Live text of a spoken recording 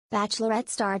Bachelorette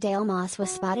star Dale Moss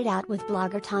was spotted out with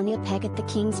blogger Thania Peck at the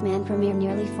King's Man premiere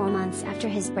nearly 4 months after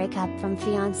his breakup from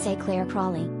fiancée Clare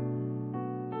Crawley.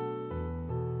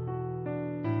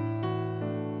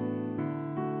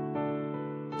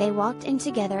 They walked in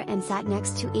together and sat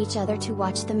next to each other to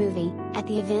watch the movie, at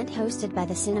the event hosted by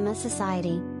the Cinema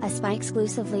Society, a Spy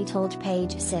exclusively told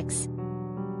Page 6.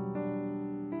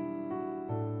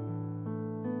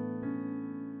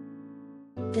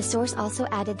 The source also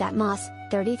added that Moss,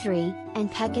 33,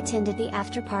 and Peck attended the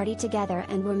after-party together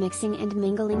and were mixing and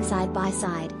mingling side by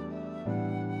side.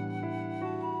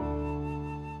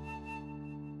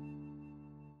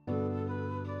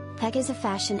 Peck is a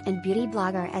fashion and beauty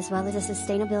blogger as well as a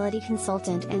sustainability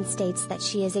consultant and states that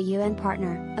she is a UN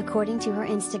partner, according to her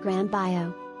Instagram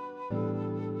bio.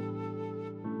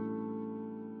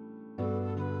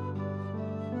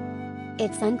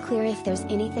 It's unclear if there's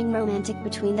anything romantic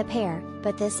between the pair,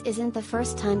 but this isn't the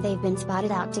first time they've been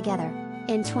spotted out together.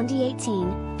 In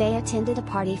 2018, they attended a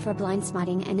party for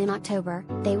Blindspotting, and in October,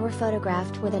 they were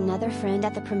photographed with another friend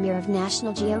at the premiere of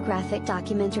National Geographic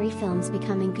Documentary Films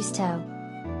Becoming Cousteau.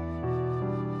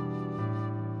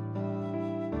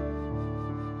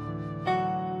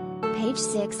 Page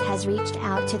 6 has reached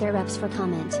out to their reps for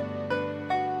comment.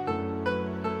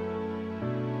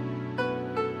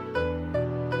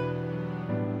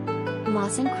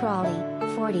 Moss and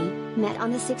Crawley, 40, met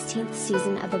on the 16th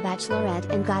season of The Bachelorette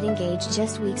and got engaged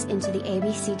just weeks into the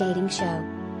ABC dating show.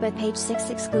 But Page 6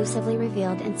 exclusively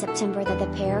revealed in September that the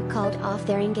pair called off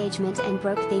their engagement and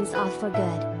broke things off for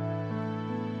good.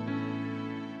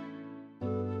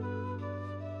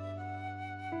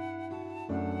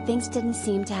 Things didn't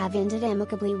seem to have ended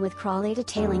amicably, with Crawley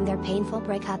detailing their painful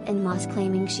breakup and Moss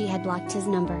claiming she had blocked his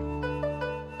number.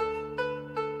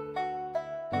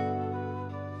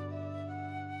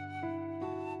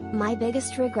 My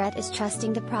biggest regret is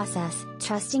trusting the process,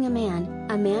 trusting a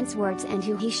man's words and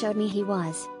who he showed me he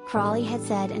was, Crawley had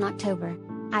said in October.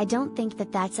 I don't think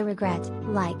that that's a regret,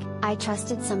 like, I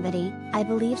trusted somebody, I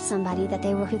believed somebody that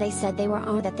they were who they said they were,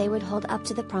 or that they would hold up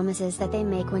to the promises that they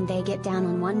make when they get down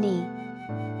on one knee.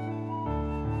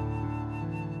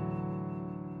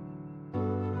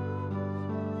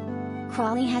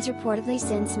 Crawley has reportedly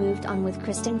since moved on with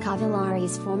Kristin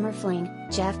Cavallari's former fling,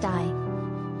 Jeff Dye.